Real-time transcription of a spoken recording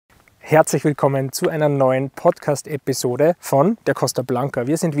herzlich willkommen zu einer neuen Podcast-Episode von der Costa Blanca.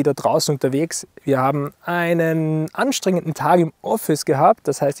 Wir sind wieder draußen unterwegs. Wir haben einen anstrengenden Tag im Office gehabt.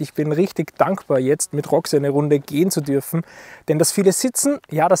 Das heißt, ich bin richtig dankbar, jetzt mit Roxy eine Runde gehen zu dürfen. Denn das viele Sitzen,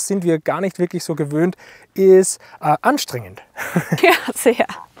 ja, das sind wir gar nicht wirklich so gewöhnt, ist anstrengend. Ja, sehr.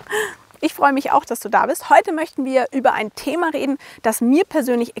 Ich freue mich auch, dass du da bist. Heute möchten wir über ein Thema reden, das mir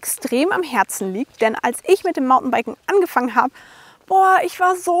persönlich extrem am Herzen liegt. Denn als ich mit dem Mountainbiken angefangen habe, ich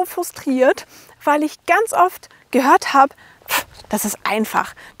war so frustriert, weil ich ganz oft gehört habe, das ist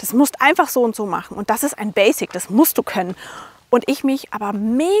einfach, das musst einfach so und so machen und das ist ein Basic, das musst du können. Und ich mich aber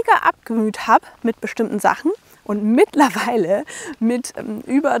mega abgemüht habe mit bestimmten Sachen und mittlerweile mit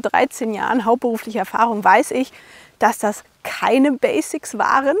über 13 Jahren hauptberuflicher Erfahrung weiß ich, dass das keine Basics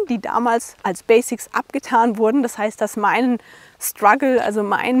waren, die damals als Basics abgetan wurden. Das heißt, dass mein Struggle, also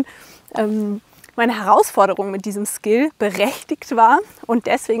meine Herausforderung mit diesem Skill berechtigt war und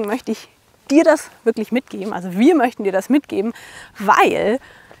deswegen möchte ich dir das wirklich mitgeben, also wir möchten dir das mitgeben, weil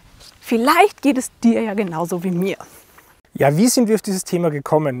vielleicht geht es dir ja genauso wie mir. Ja, wie sind wir auf dieses Thema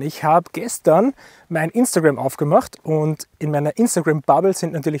gekommen? Ich habe gestern mein Instagram aufgemacht und in meiner Instagram-Bubble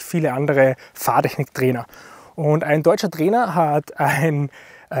sind natürlich viele andere Fahrtechnik-Trainer. Und ein deutscher Trainer hat ein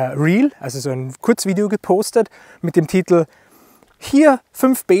Reel, also so ein Kurzvideo gepostet mit dem Titel "Hier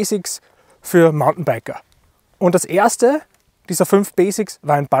 5 Basics für Mountainbiker". Und das erste dieser 5 Basics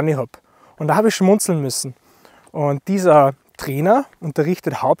war ein Bunny Hop. Und da habe ich schmunzeln müssen. Und dieser Trainer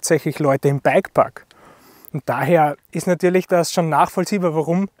unterrichtet hauptsächlich Leute im Bikepark. Und daher ist natürlich das schon nachvollziehbar,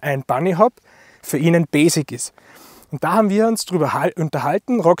 warum ein Bunny Hop für ihn ein Basic ist. Und da haben wir uns darüber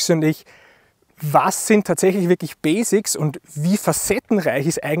unterhalten, Roxy und ich, was sind tatsächlich wirklich Basics und wie facettenreich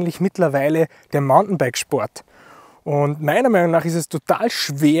ist eigentlich mittlerweile der Mountainbikesport. Und meiner Meinung nach ist es total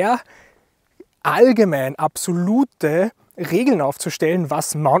schwer, allgemein absolute Regeln aufzustellen,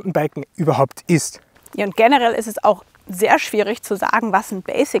 was Mountainbiken überhaupt ist. Ja, und generell ist es auch sehr schwierig zu sagen, was ein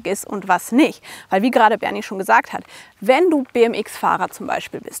Basic ist und was nicht. Weil wie gerade Bernie schon gesagt hat, wenn du BMX-Fahrer zum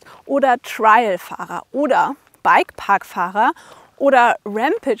Beispiel bist oder Trial-Fahrer oder Bikepark-Fahrer oder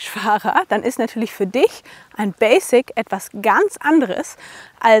Rampage-Fahrer, dann ist natürlich für dich ein Basic etwas ganz anderes,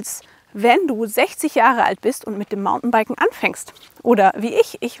 als wenn du 60 Jahre alt bist und mit dem Mountainbiken anfängst. Oder wie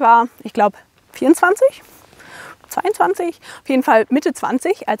ich war, ich glaube, 24, 22, auf jeden Fall Mitte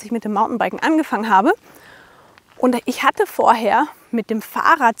 20, als ich mit dem Mountainbiken angefangen habe. Und ich hatte vorher mit dem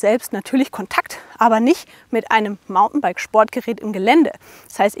Fahrrad selbst natürlich Kontakt, aber nicht mit einem Mountainbike-Sportgerät im Gelände.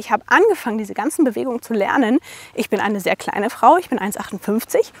 Das heißt, ich habe angefangen, diese ganzen Bewegungen zu lernen. Ich bin eine sehr kleine Frau, ich bin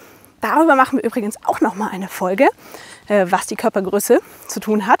 1,58. Darüber machen wir übrigens auch nochmal eine Folge, was die Körpergröße zu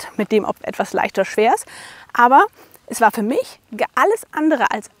tun hat, mit dem, ob etwas leicht oder schwer ist. Aber es war für mich alles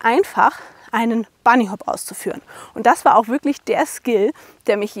andere als einfach, einen Bunny Hop auszuführen. Und das war auch wirklich der Skill,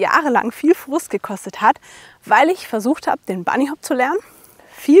 der mich jahrelang viel Frust gekostet hat, weil ich versucht habe, den Bunny Hop zu lernen,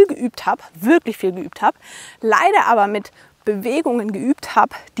 viel geübt habe, wirklich viel geübt habe, leider aber mit Bewegungen geübt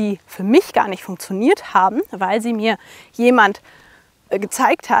habe, die für mich gar nicht funktioniert haben, weil sie mir jemand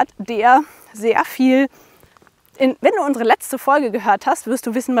gezeigt hat, der sehr viel, wenn du unsere letzte Folge gehört hast, wirst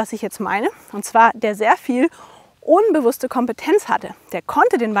du wissen, was ich jetzt meine. Und zwar, der sehr viel unbewusste Kompetenz hatte. Der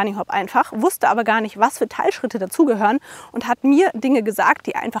konnte den Bunny Hop einfach, wusste aber gar nicht, was für Teilschritte dazugehören und hat mir Dinge gesagt,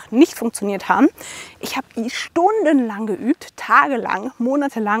 die einfach nicht funktioniert haben. Ich habe die stundenlang geübt, tagelang,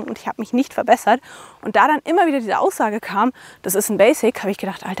 monatelang und ich habe mich nicht verbessert. Und da dann immer wieder diese Aussage kam, das ist ein Basic, habe ich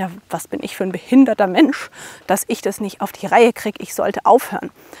gedacht, Alter, was bin ich für ein behinderter Mensch, dass ich das nicht auf die Reihe kriege, ich sollte aufhören.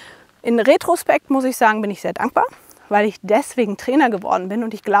 In Retrospekt muss ich sagen, bin ich sehr dankbar, weil ich deswegen Trainer geworden bin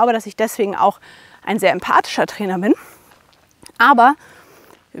und ich glaube, dass ich deswegen auch ein sehr empathischer Trainer bin. Aber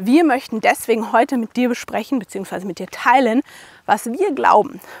wir möchten deswegen heute mit dir besprechen, beziehungsweise mit dir teilen, was wir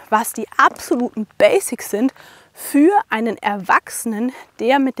glauben, was die absoluten Basics sind für einen Erwachsenen,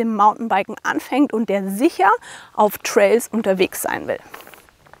 der mit dem Mountainbiken anfängt und der sicher auf Trails unterwegs sein will.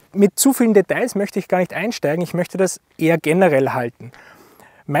 Mit zu vielen Details möchte ich gar nicht einsteigen, ich möchte das eher generell halten.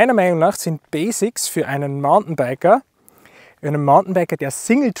 Meiner Meinung nach sind Basics für einen Mountainbiker, der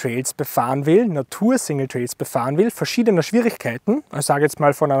Single-Trails befahren will, Natur-Single-Trails befahren will, verschiedener Schwierigkeiten, ich sage jetzt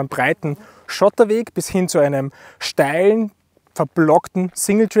mal von einem breiten Schotterweg bis hin zu einem steilen, verblockten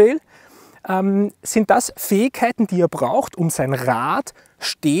Single-Trail, sind das Fähigkeiten, die er braucht, um sein Rad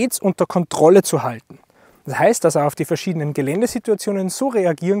stets unter Kontrolle zu halten. Das heißt, dass er auf die verschiedenen Geländesituationen so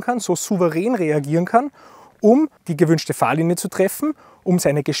reagieren kann, so souverän reagieren kann, um die gewünschte Fahrlinie zu treffen, um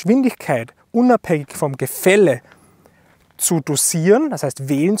seine Geschwindigkeit unabhängig vom Gefälle zu dosieren, das heißt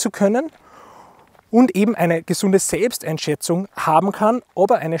wählen zu können und eben eine gesunde Selbsteinschätzung haben kann,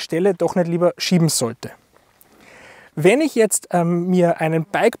 ob er eine Stelle doch nicht lieber schieben sollte. Wenn ich jetzt mir einen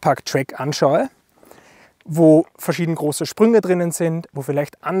Bikepark-Track anschaue, wo verschiedene große Sprünge drinnen sind, wo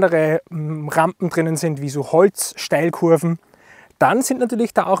vielleicht andere Rampen drinnen sind, wie so Holzsteilkurven, dann sind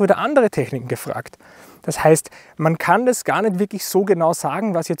natürlich da auch wieder andere Techniken gefragt. Das heißt, man kann das gar nicht wirklich so genau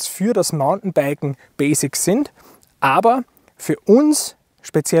sagen, was jetzt für das Mountainbiken Basics sind, aber für uns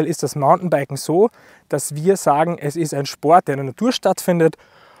speziell ist das Mountainbiken so, dass wir sagen, es ist ein Sport, der in der Natur stattfindet,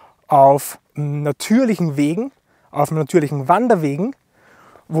 auf natürlichen Wegen, auf natürlichen Wanderwegen,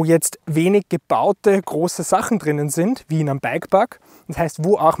 wo jetzt wenig gebaute große Sachen drinnen sind, wie in einem Bikepark. Das heißt,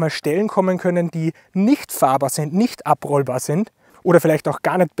 wo auch mal Stellen kommen können, die nicht fahrbar sind, nicht abrollbar sind oder vielleicht auch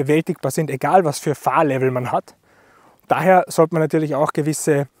gar nicht bewältigbar sind, egal was für Fahrlevel man hat. Daher sollte man natürlich auch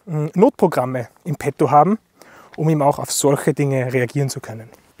gewisse Notprogramme im Petto haben, um eben auch auf solche Dinge reagieren zu können.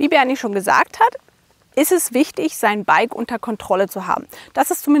 Wie Bernie schon gesagt hat, ist es wichtig, sein Bike unter Kontrolle zu haben.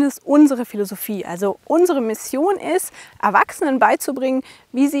 Das ist zumindest unsere Philosophie. Also unsere Mission ist, Erwachsenen beizubringen,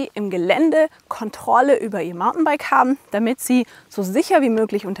 wie sie im Gelände Kontrolle über ihr Mountainbike haben, damit sie so sicher wie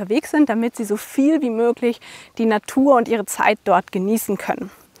möglich unterwegs sind, damit sie so viel wie möglich die Natur und ihre Zeit dort genießen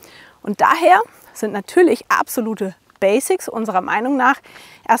können. Und daher sind natürlich absolute Basics unserer Meinung nach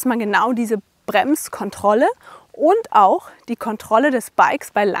erstmal genau diese Bremskontrolle und auch die Kontrolle des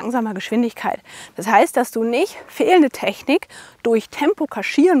Bikes bei langsamer Geschwindigkeit. Das heißt, dass du nicht fehlende Technik durch Tempo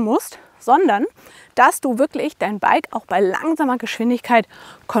kaschieren musst, sondern dass du wirklich dein Bike auch bei langsamer Geschwindigkeit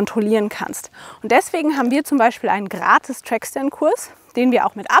kontrollieren kannst. Und deswegen haben wir zum Beispiel einen gratis Trackstand-Kurs, den wir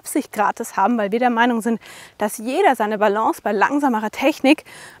auch mit Absicht gratis haben, weil wir der Meinung sind, dass jeder seine Balance bei langsamerer Technik,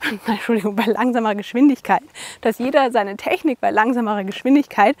 bei langsamer Geschwindigkeit, dass jeder seine Technik bei langsamerer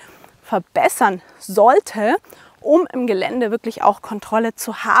Geschwindigkeit verbessern sollte, um im Gelände wirklich auch Kontrolle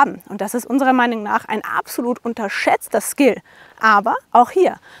zu haben. Und das ist unserer Meinung nach ein absolut unterschätzter Skill. Aber auch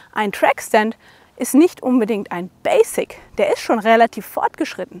hier, ein Trackstand ist nicht unbedingt ein Basic, der ist schon relativ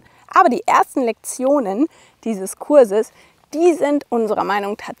fortgeschritten. Aber die ersten Lektionen dieses Kurses, die sind unserer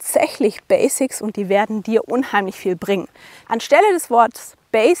Meinung nach tatsächlich Basics und die werden dir unheimlich viel bringen. Anstelle des Wortes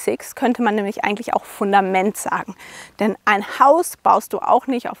Basics könnte man nämlich eigentlich auch Fundament sagen. Denn ein Haus baust du auch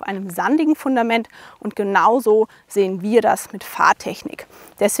nicht auf einem sandigen Fundament und genauso sehen wir das mit Fahrtechnik.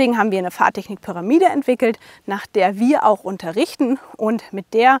 Deswegen haben wir eine Fahrtechnik-Pyramide entwickelt, nach der wir auch unterrichten und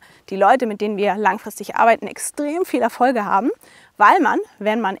mit der die Leute, mit denen wir langfristig arbeiten, extrem viel Erfolge haben, weil man,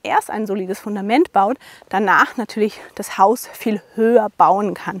 wenn man erst ein solides Fundament baut, danach natürlich das Haus viel höher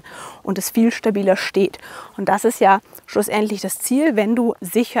bauen kann und es viel stabiler steht. Und das ist ja schlussendlich das Ziel, wenn du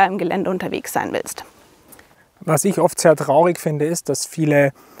sicher im Gelände unterwegs sein willst. Was ich oft sehr traurig finde, ist, dass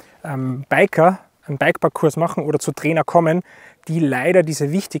viele Biker einen Bikepark-Kurs machen oder zu Trainer kommen, die leider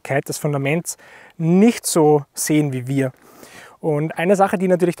diese Wichtigkeit des Fundaments nicht so sehen wie wir. Und eine Sache, die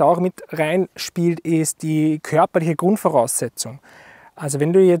natürlich da auch mit reinspielt, ist die körperliche Grundvoraussetzung. Also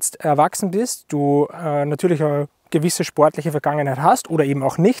wenn du jetzt erwachsen bist, du natürlich eine gewisse sportliche Vergangenheit hast oder eben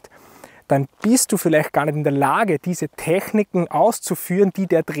auch nicht, dann bist du vielleicht gar nicht in der Lage, diese Techniken auszuführen, die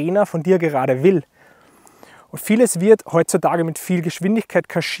der Trainer von dir gerade will. Und vieles wird heutzutage mit viel Geschwindigkeit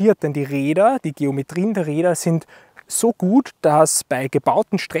kaschiert, denn die Räder, die Geometrien der Räder sind so gut, dass bei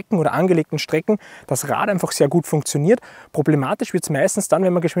gebauten Strecken oder angelegten Strecken das Rad einfach sehr gut funktioniert. Problematisch wird es meistens dann,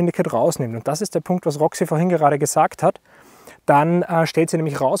 wenn man Geschwindigkeit rausnimmt. Und das ist der Punkt, was Roxy vorhin gerade gesagt hat. Dann stellt sie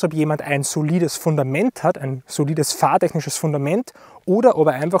nämlich raus, ob jemand ein solides Fundament hat, ein solides fahrtechnisches Fundament, oder ob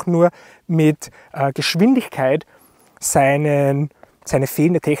er einfach nur mit Geschwindigkeit seine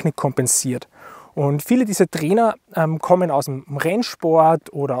fehlende Technik kompensiert. Und viele dieser Trainer kommen aus dem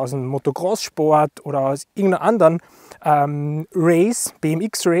Rennsport oder aus dem Motocross-Sport oder aus irgendeiner anderen Race,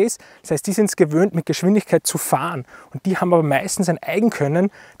 BMX-Race. Das heißt, die sind es gewöhnt, mit Geschwindigkeit zu fahren. Und die haben aber meistens ein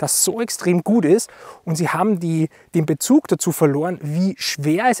Eigenkönnen, das so extrem gut ist. Und sie haben den Bezug dazu verloren, wie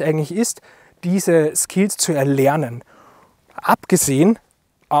schwer es eigentlich ist, diese Skills zu erlernen. Abgesehen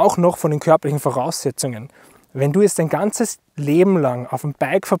auch noch von den körperlichen Voraussetzungen. Wenn du jetzt dein ganzes Leben lang auf dem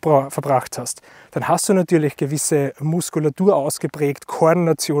Bike verbracht hast, dann hast du natürlich gewisse Muskulatur ausgeprägt,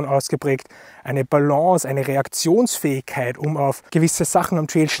 Koordination ausgeprägt, eine Balance, eine Reaktionsfähigkeit, um auf gewisse Sachen am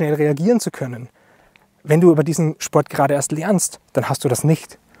Trail schnell reagieren zu können. Wenn du über diesen Sport gerade erst lernst, dann hast du das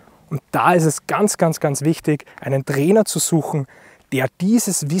nicht. Und da ist es ganz, ganz, ganz wichtig, einen Trainer zu suchen, der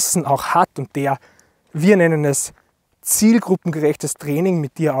dieses Wissen auch hat und der, wir nennen es, zielgruppengerechtes Training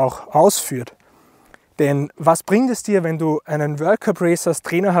mit dir auch ausführt. Denn was bringt es dir, wenn du einen Worldcup-Racer als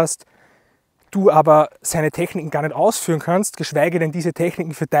Trainer hast, du aber seine Techniken gar nicht ausführen kannst, geschweige denn diese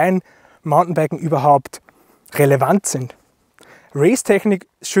Techniken für dein Mountainbiken überhaupt relevant sind? Race-Technik,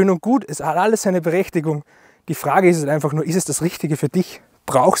 schön und gut, es hat alles seine Berechtigung. Die Frage ist einfach nur, ist es das Richtige für dich?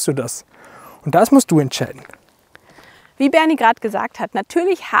 Brauchst du das? Und das musst du entscheiden. Wie Bernie gerade gesagt hat,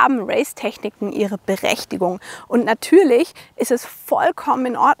 natürlich haben Race-Techniken ihre Berechtigung. Und natürlich ist es vollkommen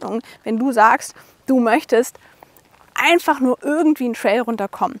in Ordnung, wenn du sagst, du möchtest einfach nur irgendwie einen Trail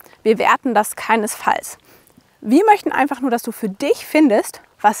runterkommen. Wir werten das keinesfalls. Wir möchten einfach nur, dass du für dich findest,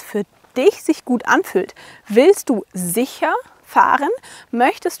 was für dich sich gut anfühlt. Willst du sicher fahren?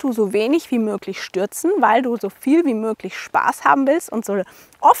 Möchtest du so wenig wie möglich stürzen, weil du so viel wie möglich Spaß haben willst und so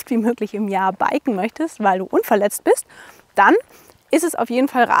oft wie möglich im Jahr biken möchtest, weil du unverletzt bist? Dann ist es auf jeden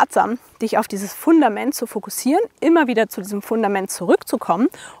Fall ratsam, dich auf dieses Fundament zu fokussieren, immer wieder zu diesem Fundament zurückzukommen,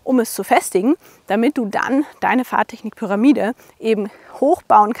 um es zu festigen, damit du dann deine Fahrtechnik-Pyramide eben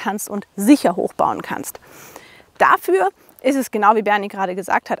hochbauen kannst und sicher hochbauen kannst. Dafür ist es, genau wie Bernie gerade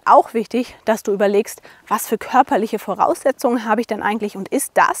gesagt hat, auch wichtig, dass du überlegst, was für körperliche Voraussetzungen habe ich denn eigentlich und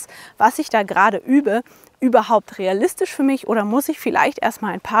ist das, was ich da gerade übe, überhaupt realistisch für mich oder muss ich vielleicht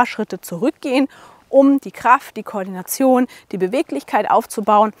erstmal ein paar Schritte zurückgehen, um die Kraft, die Koordination, die Beweglichkeit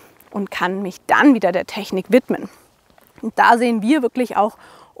aufzubauen und kann mich dann wieder der Technik widmen. Und da sehen wir wirklich auch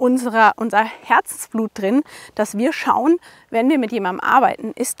unser Herzensblut drin, dass wir schauen, wenn wir mit jemandem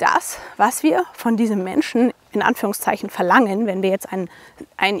arbeiten, ist das, was wir von diesem Menschen in Anführungszeichen verlangen, wenn wir jetzt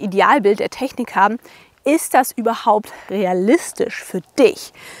ein Idealbild der Technik haben, ist das überhaupt realistisch für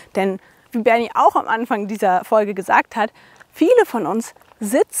dich? Denn wie Bernie auch am Anfang dieser Folge gesagt hat, viele von uns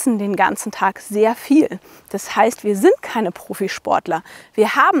sitzen den ganzen Tag sehr viel. Das heißt, wir sind keine Profisportler.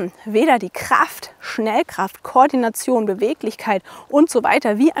 Wir haben weder die Kraft, Schnellkraft, Koordination, Beweglichkeit und so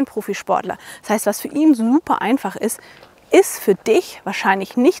weiter wie ein Profisportler. Das heißt, was für ihn super einfach ist für dich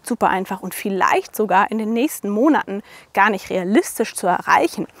wahrscheinlich nicht super einfach und vielleicht sogar in den nächsten Monaten gar nicht realistisch zu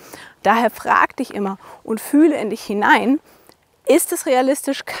erreichen. Daher frag dich immer und fühle in dich hinein, ist es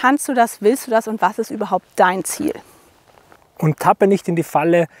realistisch, kannst du das, willst du das und was ist überhaupt dein Ziel? Und tappe nicht in die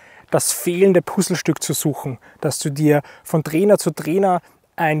Falle, das fehlende Puzzlestück zu suchen, dass du dir von Trainer zu Trainer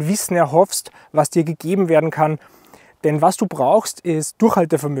ein Wissen erhoffst, was dir gegeben werden kann. Denn was du brauchst, ist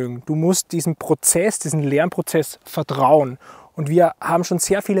Durchhaltevermögen. Du musst diesem Prozess, diesen Lernprozess vertrauen. Und wir haben schon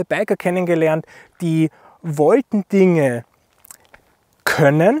sehr viele Biker kennengelernt, die wollten Dinge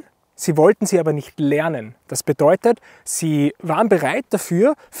können, sie wollten sie aber nicht lernen. Das bedeutet, sie waren bereit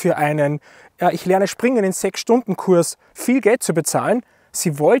dafür, für einen ich lerne Springen in 6-Stunden-Kurs viel Geld zu bezahlen.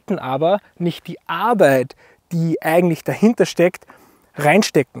 Sie wollten aber nicht die Arbeit, die eigentlich dahinter steckt,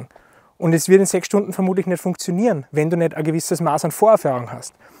 reinstecken. Und es wird in 6 Stunden vermutlich nicht funktionieren, wenn du nicht ein gewisses Maß an Vorerfahrung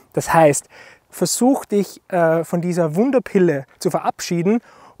hast. Das heißt, versuch dich von dieser Wunderpille zu verabschieden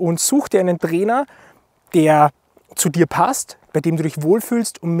und such dir einen Trainer, der zu dir passt, bei dem du dich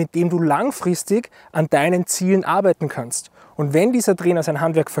wohlfühlst und mit dem du langfristig an deinen Zielen arbeiten kannst. Und wenn dieser Trainer sein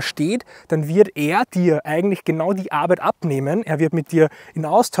Handwerk versteht, dann wird er dir eigentlich genau die Arbeit abnehmen. Er wird mit dir in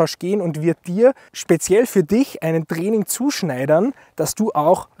Austausch gehen und wird dir speziell für dich ein Training zuschneidern, das du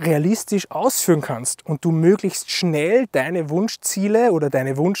auch realistisch ausführen kannst und du möglichst schnell deine Wunschziele oder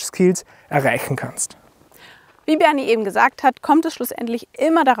deine Wunschskills erreichen kannst. Wie Bernie eben gesagt hat, kommt es schlussendlich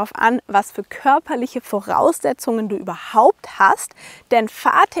immer darauf an, was für körperliche Voraussetzungen du überhaupt hast. Denn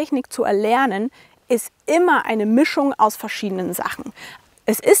Fahrtechnik zu erlernen ist immer eine Mischung aus verschiedenen Sachen.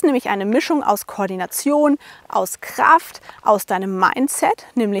 Es ist nämlich eine Mischung aus Koordination, aus Kraft, aus deinem Mindset,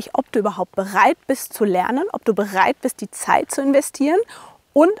 nämlich ob du überhaupt bereit bist zu lernen, ob du bereit bist, die Zeit zu investieren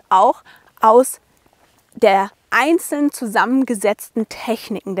und auch aus der einzeln zusammengesetzten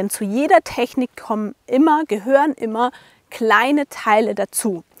Techniken. Denn zu jeder Technik gehören immer kleine Teile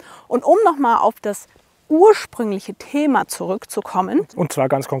dazu. Und um nochmal auf das ursprüngliche Thema zurückzukommen. Und zwar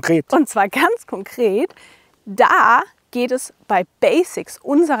ganz konkret. Da geht es bei Basics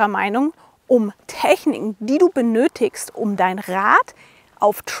unserer Meinung um Techniken, die du benötigst, um dein Rad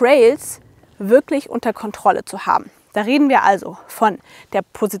auf Trails wirklich unter Kontrolle zu haben. Da reden wir also von der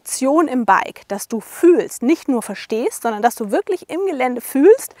Position im Bike, dass du fühlst, nicht nur verstehst, sondern dass du wirklich im Gelände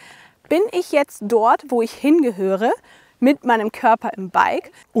fühlst, bin ich jetzt dort, wo ich hingehöre, mit meinem Körper im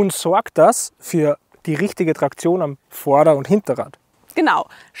Bike. Und sorgt das für die richtige Traktion am Vorder- und Hinterrad. Genau,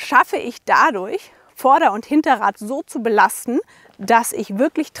 schaffe ich dadurch, Vorder- und Hinterrad so zu belasten, dass ich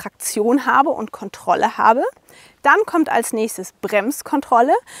wirklich Traktion habe und Kontrolle habe. Dann kommt als nächstes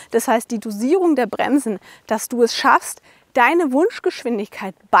Bremskontrolle, das heißt die Dosierung der Bremsen, dass du es schaffst, deine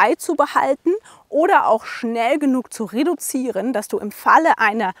Wunschgeschwindigkeit beizubehalten oder auch schnell genug zu reduzieren, dass du im Falle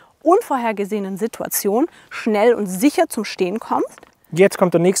einer unvorhergesehenen Situation schnell und sicher zum Stehen kommst. Jetzt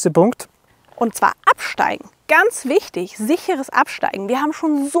kommt der nächste Punkt. Und zwar absteigen. Ganz wichtig, sicheres Absteigen. Wir haben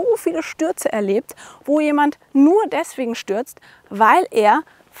schon so viele Stürze erlebt, wo jemand nur deswegen stürzt, weil er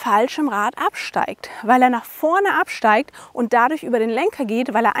falschem Rad absteigt, weil er nach vorne absteigt und dadurch über den Lenker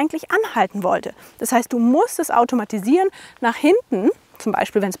geht, weil er eigentlich anhalten wollte. Das heißt, du musst es automatisieren, nach hinten, zum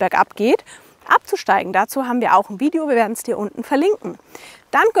Beispiel wenn es bergab geht, abzusteigen. Dazu haben wir auch ein Video, wir werden es dir unten verlinken.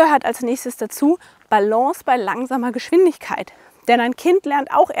 Dann gehört als nächstes dazu Balance bei langsamer Geschwindigkeit. Denn ein Kind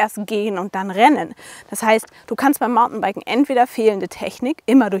lernt auch erst gehen und dann rennen. Das heißt, du kannst beim Mountainbiken entweder fehlende Technik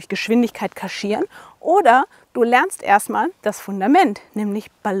immer durch Geschwindigkeit kaschieren oder du lernst erstmal das Fundament, nämlich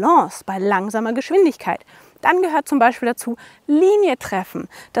Balance bei langsamer Geschwindigkeit. Dann gehört zum Beispiel dazu Linie treffen,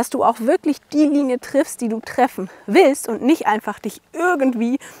 dass du auch wirklich die Linie triffst, die du treffen willst und nicht einfach dich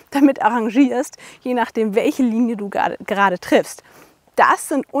irgendwie damit arrangierst, je nachdem, welche Linie du gerade triffst. Das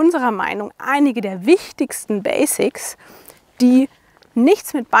sind unserer Meinung nach einige der wichtigsten Basics, die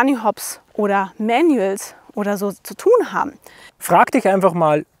nichts mit Bunny Hops oder Manuals oder so zu tun haben. Frag dich einfach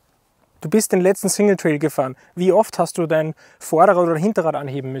mal, du bist den letzten Single Trail gefahren. Wie oft hast du dein Vorderrad oder Hinterrad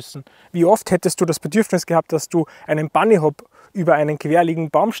anheben müssen? Wie oft hättest du das Bedürfnis gehabt, dass du einen Bunny Hop über einen querliegenden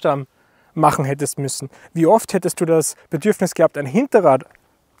Baumstamm machen hättest müssen? Wie oft hättest du das Bedürfnis gehabt, ein Hinterrad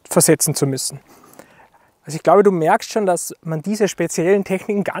versetzen zu müssen? Also ich glaube, du merkst schon, dass man diese speziellen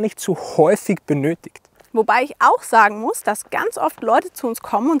Techniken gar nicht so häufig benötigt. Wobei ich auch sagen muss, dass ganz oft Leute zu uns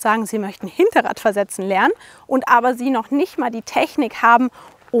kommen und sagen, sie möchten Hinterrad versetzen lernen und aber sie noch nicht mal die Technik haben,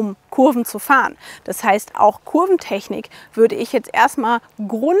 um Kurven zu fahren. Das heißt, auch Kurventechnik würde ich jetzt erstmal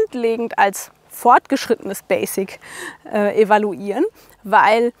grundlegend als fortgeschrittenes Basic evaluieren,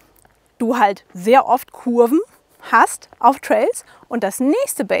 weil du halt sehr oft Kurven hast auf Trails. Und das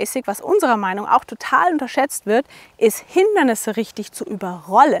nächste Basic, was unserer Meinung nach auch total unterschätzt wird, ist Hindernisse richtig zu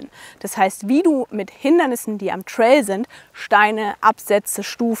überrollen. Das heißt, wie du mit Hindernissen, die am Trail sind, Steine, Absätze,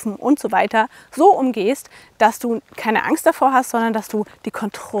 Stufen und so weiter, so umgehst, dass du keine Angst davor hast, sondern dass du die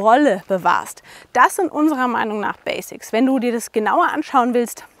Kontrolle bewahrst. Das sind unserer Meinung nach Basics. Wenn du dir das genauer anschauen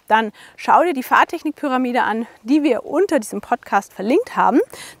willst, dann schau dir die Fahrtechnik-Pyramide an, die wir unter diesem Podcast verlinkt haben.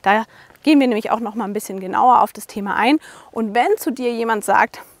 Da gehen wir nämlich auch noch mal ein bisschen genauer auf das Thema ein. Und wenn zu dir jemand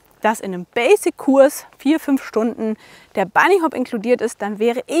sagt, dass in einem Basic-Kurs 4-5 Stunden der Bunny Hop inkludiert ist, dann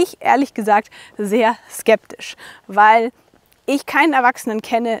wäre ich ehrlich gesagt sehr skeptisch, weil ich keinen Erwachsenen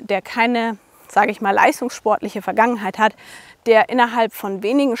kenne, der keine, sage ich mal, leistungssportliche Vergangenheit hat, der innerhalb von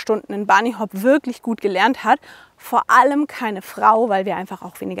wenigen Stunden einen Bunny Hop wirklich gut gelernt hat. Vor allem keine Frau, weil wir einfach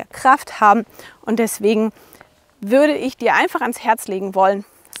auch weniger Kraft haben. Und deswegen würde ich dir einfach ans Herz legen wollen,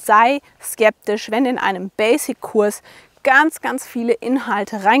 sei skeptisch, wenn in einem Basic-Kurs ganz, ganz viele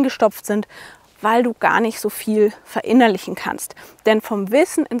Inhalte reingestopft sind, weil du gar nicht so viel verinnerlichen kannst. Denn vom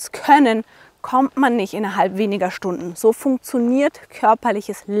Wissen ins Können kommt man nicht innerhalb weniger Stunden. So funktioniert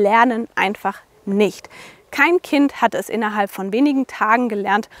körperliches Lernen einfach nicht. Kein Kind hat es innerhalb von wenigen Tagen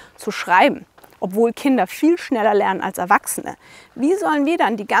gelernt zu schreiben, obwohl Kinder viel schneller lernen als Erwachsene. Wie sollen wir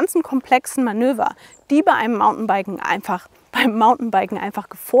dann die ganzen komplexen Manöver, die bei einem Mountainbiken einfach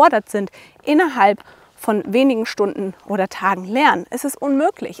gefordert sind, innerhalb von wenigen Stunden oder Tagen lernen? Es ist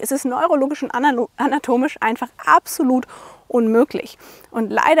unmöglich. Es ist neurologisch und anatomisch einfach absolut unmöglich. Und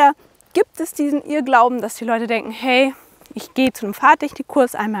leider gibt es diesen Irrglauben, dass die Leute denken, hey, ich gehe zu einem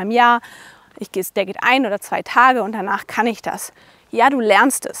Fahrtechnikkurs einmal im Jahr, der geht 1 oder 2 Tage und danach kann ich das. Ja, du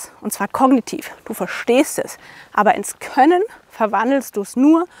lernst es, und zwar kognitiv, du verstehst es, aber ins Können verwandelst du es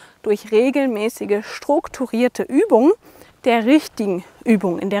nur durch regelmäßige, strukturierte Übungen, der richtigen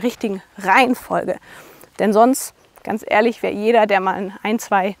Übung, in der richtigen Reihenfolge. Denn sonst, ganz ehrlich, wäre jeder, der mal einen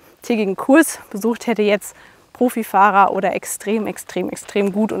 1-2-tägigen Kurs besucht hätte, jetzt Profifahrer oder extrem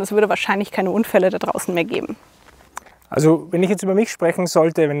gut und es würde wahrscheinlich keine Unfälle da draußen mehr geben. Also wenn ich jetzt über mich sprechen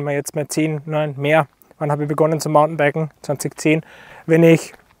sollte, wenn man jetzt mal 10, 9, mehr, wann habe ich begonnen zu Mountainbiken? 2010. Wenn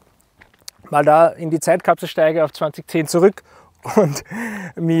ich mal da in die Zeitkapsel steige auf 2010 zurück und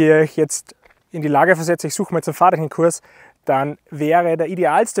mir jetzt in die Lage versetze, ich suche mir jetzt einen Fahrtechnikkurs, dann wäre der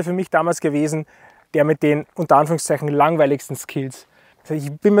idealste für mich damals gewesen, der mit den unter Anführungszeichen langweiligsten Skills. Also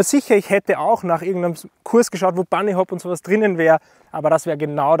ich bin mir sicher, ich hätte auch nach irgendeinem Kurs geschaut, wo Bunny Hop und sowas drinnen wäre, aber das wäre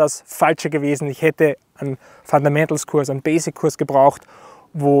genau das Falsche gewesen. Ich hätte einen Fundamentals-Kurs, einen Basic-Kurs gebraucht,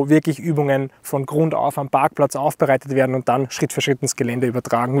 wo wirklich Übungen von Grund auf am Parkplatz aufbereitet werden und dann Schritt für Schritt ins Gelände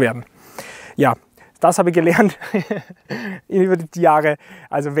übertragen werden. Ja, das habe ich gelernt über die Jahre.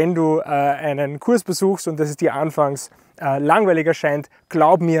 Also wenn du einen Kurs besuchst und das ist dir anfangs langweilig erscheint,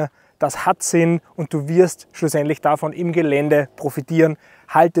 glaub mir, das hat Sinn und du wirst schlussendlich davon im Gelände profitieren.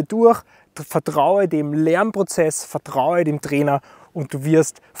 Halte durch, vertraue dem Lernprozess, vertraue dem Trainer und du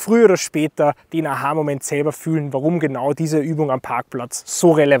wirst früher oder später den Aha-Moment selber fühlen, warum genau diese Übung am Parkplatz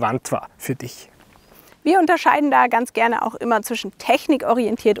so relevant war für dich. Wir unterscheiden da ganz gerne auch immer zwischen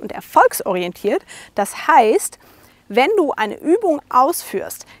technikorientiert und erfolgsorientiert. Das heißt, wenn du eine Übung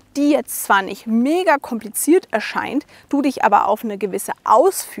ausführst, die jetzt zwar nicht mega kompliziert erscheint, du dich aber auf eine gewisse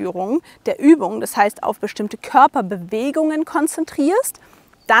Ausführung der Übung, das heißt auf bestimmte Körperbewegungen konzentrierst,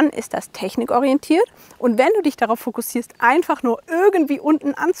 dann ist das technikorientiert. Und wenn du dich darauf fokussierst, einfach nur irgendwie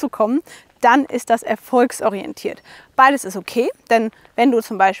unten anzukommen, dann ist das erfolgsorientiert. Beides ist okay, denn wenn du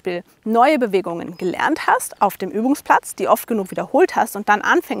zum Beispiel neue Bewegungen gelernt hast auf dem Übungsplatz, die oft genug wiederholt hast und dann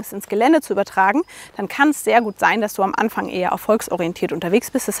anfängst ins Gelände zu übertragen, dann kann es sehr gut sein, dass du am Anfang eher erfolgsorientiert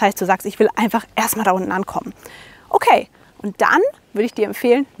unterwegs bist. Das heißt, du sagst, ich will einfach erstmal da unten ankommen. Okay, und dann würde ich dir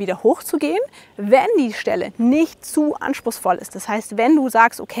empfehlen, wieder hochzugehen, wenn die Stelle nicht zu anspruchsvoll ist. Das heißt, wenn du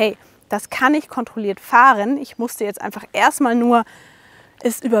sagst, okay, das kann ich kontrolliert fahren, ich musste jetzt einfach erstmal nur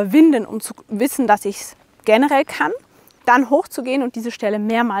es überwinden, um zu wissen, dass ich es generell kann, dann hochzugehen und diese Stelle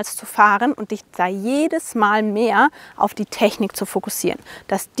mehrmals zu fahren und dich da jedes Mal mehr auf die Technik zu fokussieren,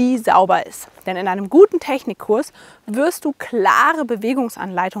 dass die sauber ist. Denn in einem guten Technikkurs wirst du klare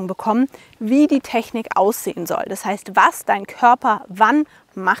Bewegungsanleitungen bekommen, wie die Technik aussehen soll. Das heißt, was dein Körper wann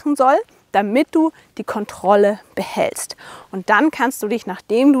machen soll, damit du die Kontrolle behältst. Und dann kannst du dich,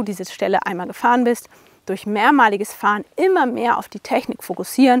 nachdem du diese Stelle einmal gefahren bist, durch mehrmaliges Fahren immer mehr auf die Technik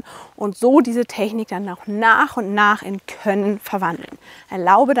fokussieren und so diese Technik dann auch nach und nach in Können verwandeln.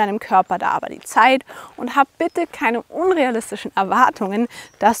 Erlaube deinem Körper da aber die Zeit und hab bitte keine unrealistischen Erwartungen,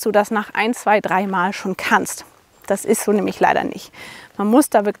 dass du das nach 1, 2, 3 Mal schon kannst. Das ist so nämlich leider nicht. Man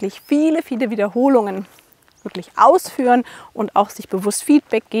muss da wirklich viele, viele Wiederholungen wirklich ausführen und auch sich bewusst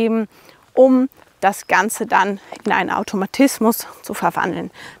Feedback geben, um das Ganze dann in einen Automatismus zu verwandeln.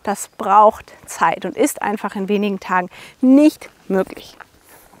 Das braucht Zeit und ist einfach in wenigen Tagen nicht möglich.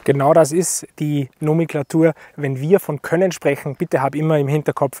 Genau das ist die Nomenklatur. Wenn wir von Können sprechen, bitte hab immer im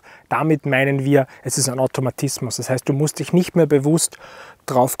Hinterkopf, damit meinen wir, es ist ein Automatismus. Das heißt, du musst dich nicht mehr bewusst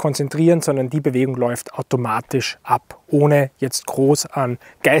darauf konzentrieren, sondern die Bewegung läuft automatisch ab, ohne jetzt groß an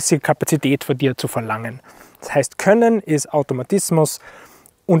geistiger Kapazität von dir zu verlangen. Das heißt, Können ist Automatismus.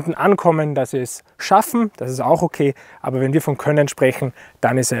 Unten ankommen, das ist Schaffen, das ist auch okay, aber wenn wir von Können sprechen,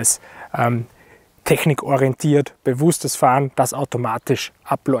 dann ist es technikorientiert, bewusstes Fahren, das automatisch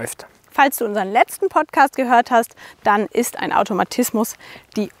abläuft. Falls du unseren letzten Podcast gehört hast, dann ist ein Automatismus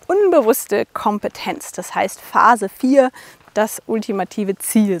die unbewusste Kompetenz, das heißt Phase 4, das ultimative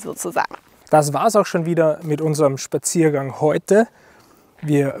Ziel sozusagen. Das war es auch schon wieder mit unserem Spaziergang heute.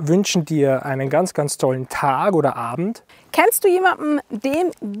 Wir wünschen dir einen ganz, ganz tollen Tag oder Abend. Kennst du jemanden,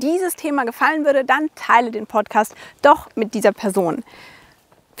 dem dieses Thema gefallen würde, dann teile den Podcast doch mit dieser Person.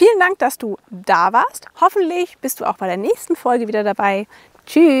 Vielen Dank, dass du da warst. Hoffentlich bist du auch bei der nächsten Folge wieder dabei.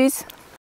 Tschüss!